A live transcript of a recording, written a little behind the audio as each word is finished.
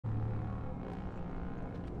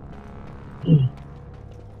Just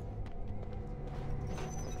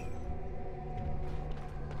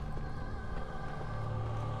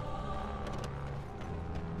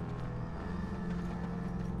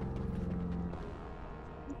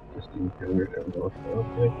encountered a lost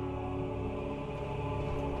object.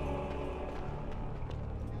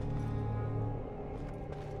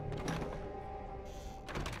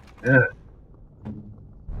 Ah.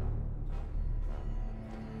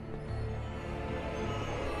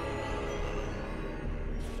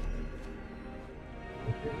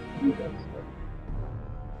 Okay, you got stuff.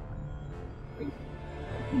 Wait.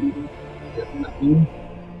 Got nothing?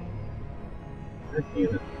 God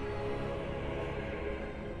damn it.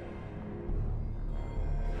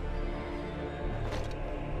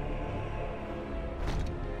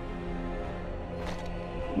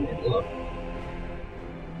 Look.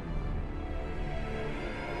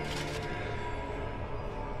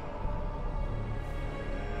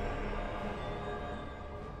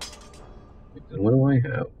 Then what do I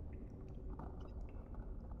have?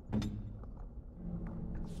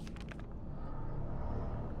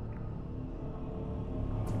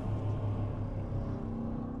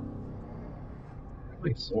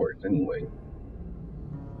 My swords, anyway.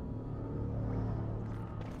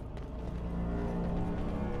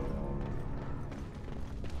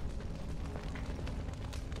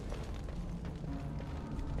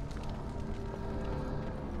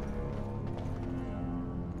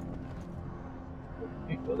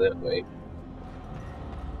 Can't go that way.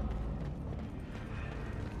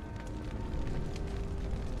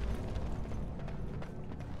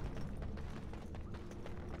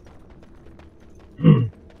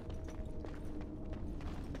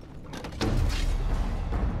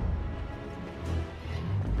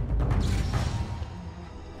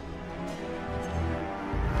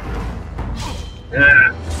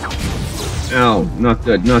 Ah! Ow, not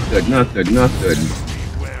good, not good, not good, not good.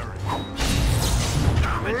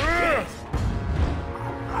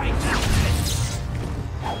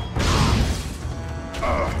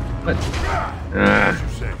 What? Ah.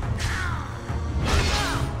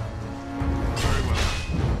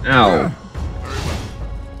 Ow.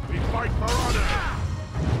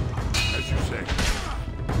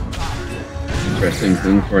 Interesting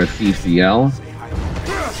thing for a CCL.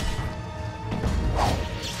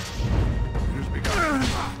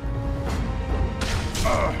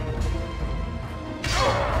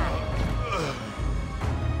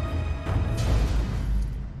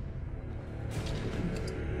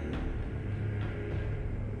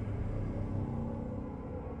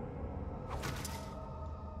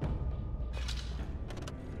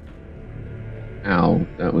 Ow,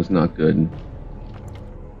 that was not good.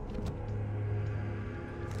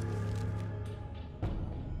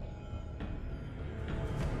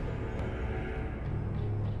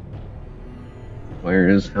 Fire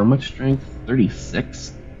is how much strength?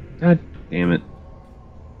 36? God damn it.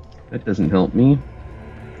 That doesn't help me.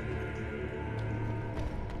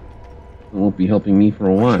 It won't be helping me for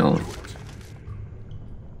a while.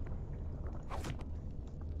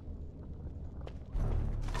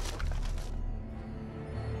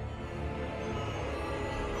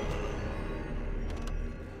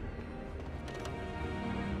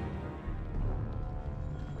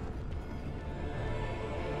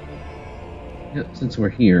 Yep, since we're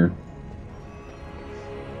here.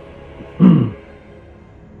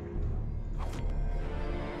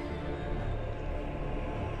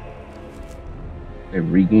 I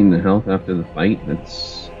regained the health after the fight.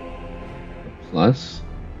 That's a plus.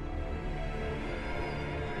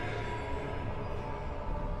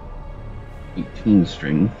 '18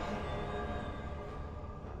 strength.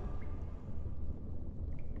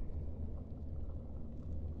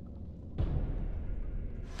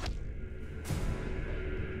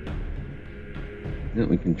 Then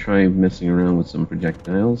we can try messing around with some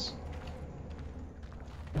projectiles.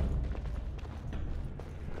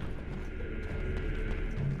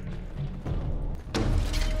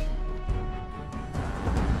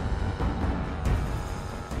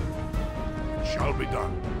 Shall be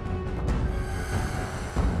done.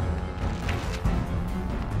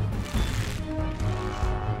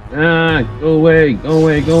 Ah, go away, go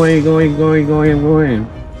away, go away, go away, go away, go away, go away.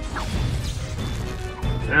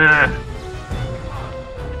 Ah!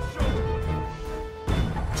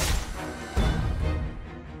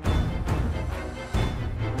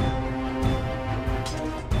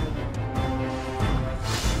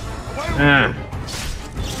 Ah!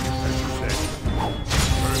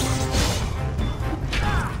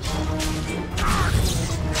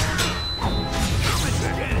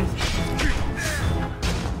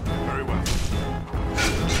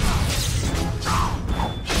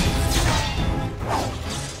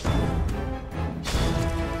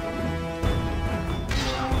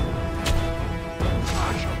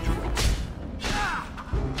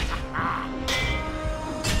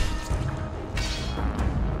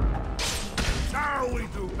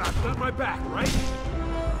 Got my back, right?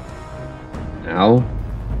 Ow.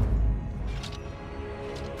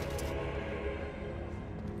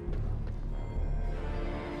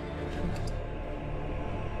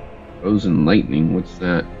 Frozen lightning, what's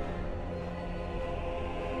that?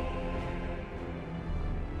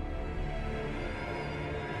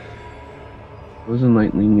 Frozen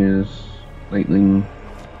lightning is lightning.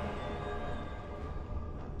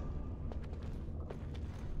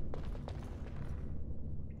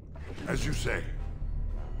 As you say.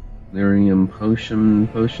 Lyrium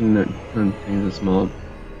potion that contains a small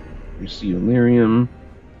receive lyrium.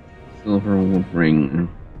 Silver ring.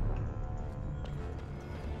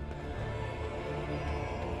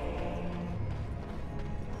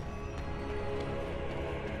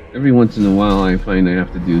 Every once in a while I find I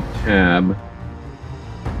have to do tab.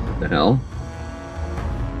 What the hell?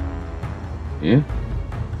 Yeah?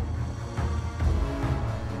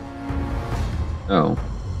 Oh.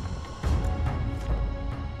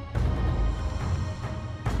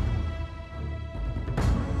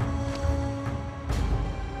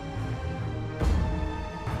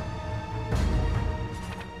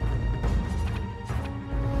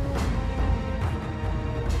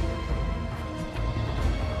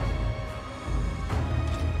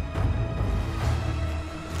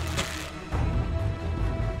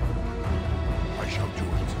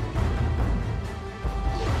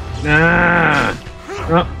 Ah!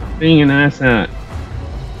 Stop being an asshat.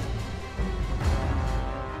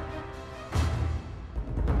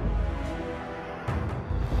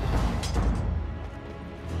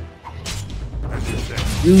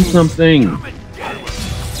 Do something!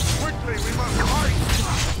 Quickly, we must hide!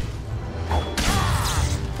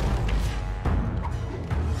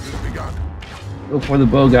 This begun. Go for the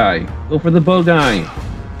bow guy. Go for the bow guy.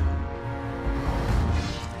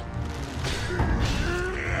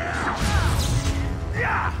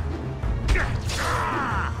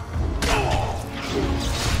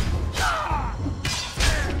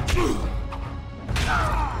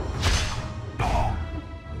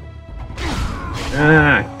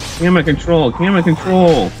 Ah, camera control, camera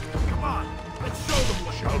control. Come on, let's show them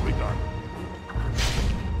what shall be done.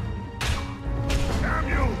 Damn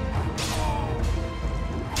you!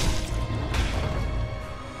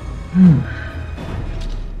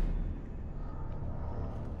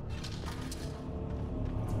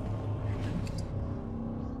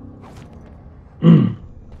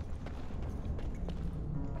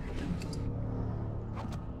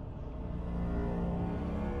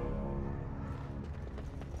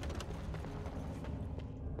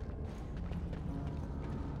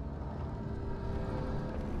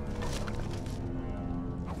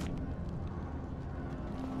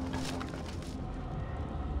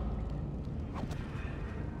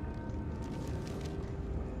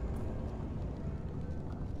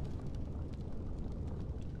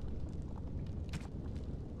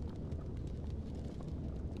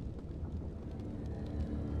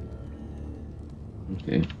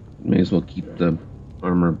 Okay, may as well keep the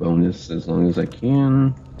armor bonus as long as I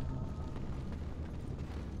can.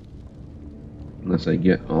 Unless I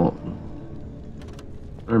get all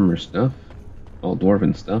armor stuff, all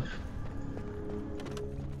dwarven stuff.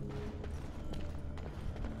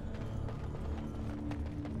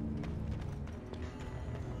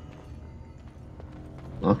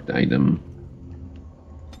 Locked item.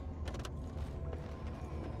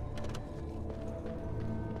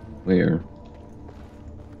 Where?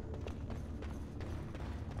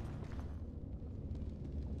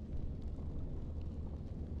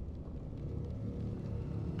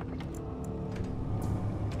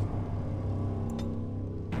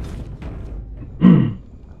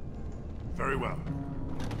 Very well.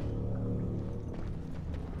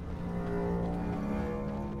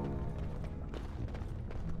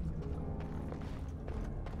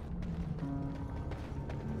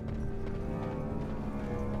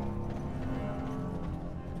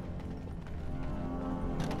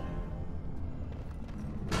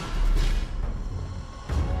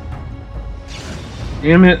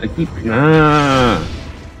 Damn it, I keep... Ah!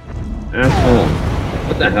 Asshole.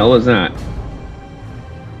 What the hell is that?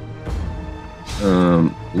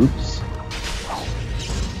 Oops. It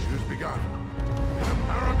has begun. In a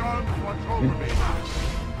paragon watch over me.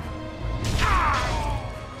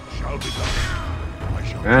 Shall be done. I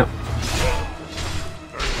shall. Crap.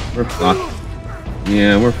 We're fucked.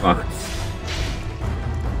 Yeah, we're fucked.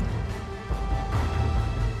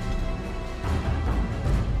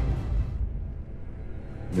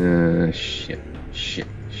 Shit. Shit.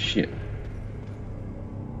 Shit.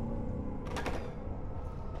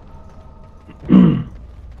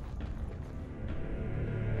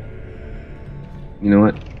 You know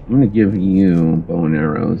what? I'm gonna give you bow and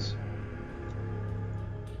arrows.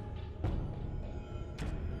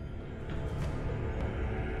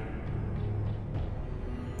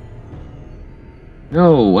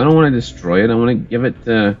 No, I don't want to destroy it. I want to give it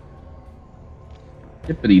to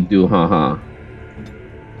Hippity Doo Ha Ha.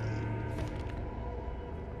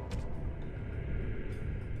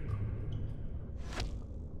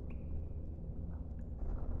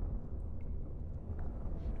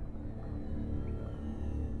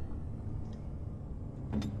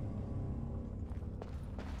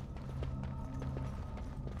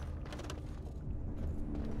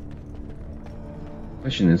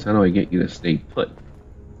 Question is, how do I get you to stay put?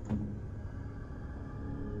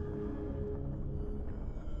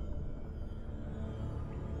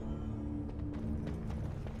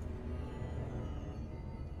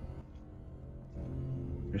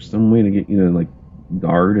 There's some way to get you to, like,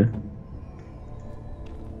 guard.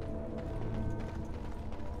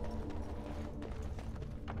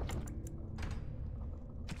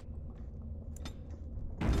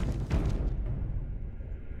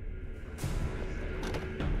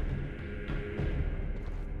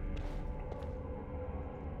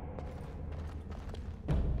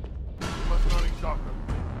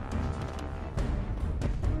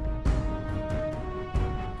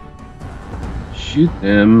 Shoot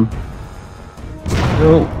them.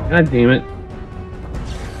 No, god damn it.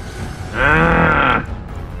 Ah!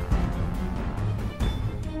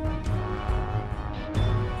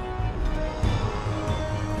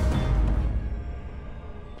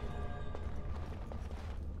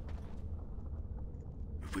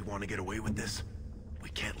 If we want to get away with this, we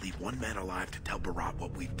can't leave one man alive to tell Barat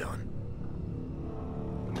what we've done.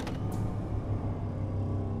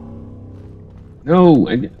 No,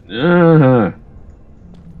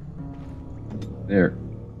 there.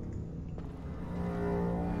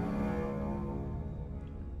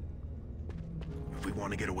 If we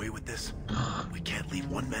want to get away with this, we can't leave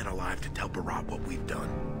one man alive to tell Barat what we've done.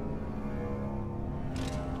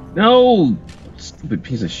 No! Stupid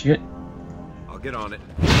piece of shit. I'll get on it.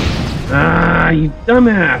 Ah, you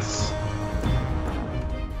dumbass!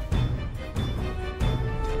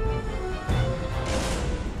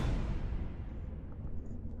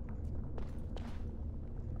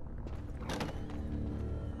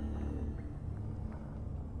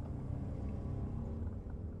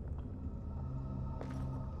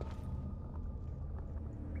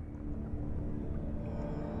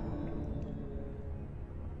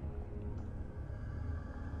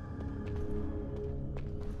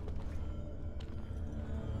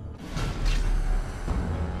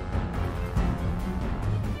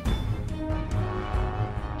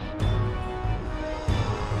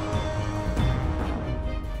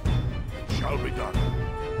 Shall be done. It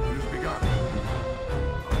has begun.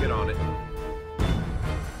 I'll get on it.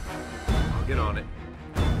 I'll get on it.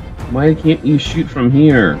 Why can't you shoot from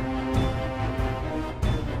here?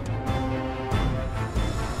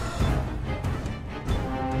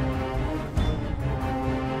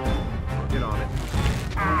 I'll get on it.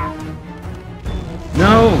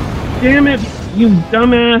 No! Damn it, you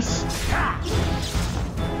dumbass!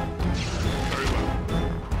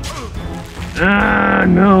 Ah,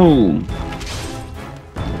 no!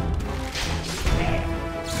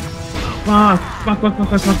 Fuck! Fuck, fuck, fuck,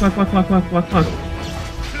 fuck, fuck, fuck, fuck, fuck, fuck, fuck, fuck.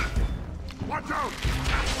 Watch out!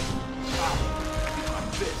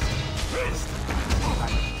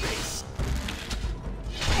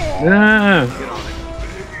 Ah! Get on it.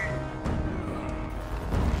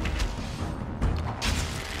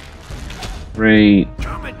 Great.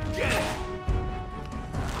 Come and get it!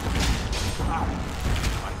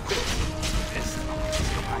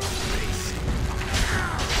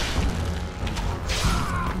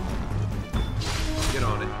 Get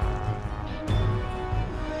on it.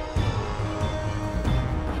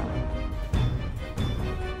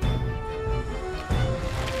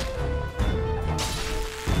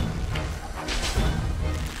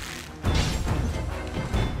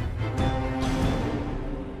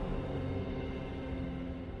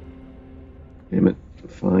 Damn it.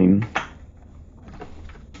 Fine.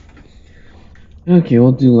 Okay,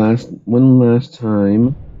 we'll do one last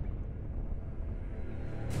time.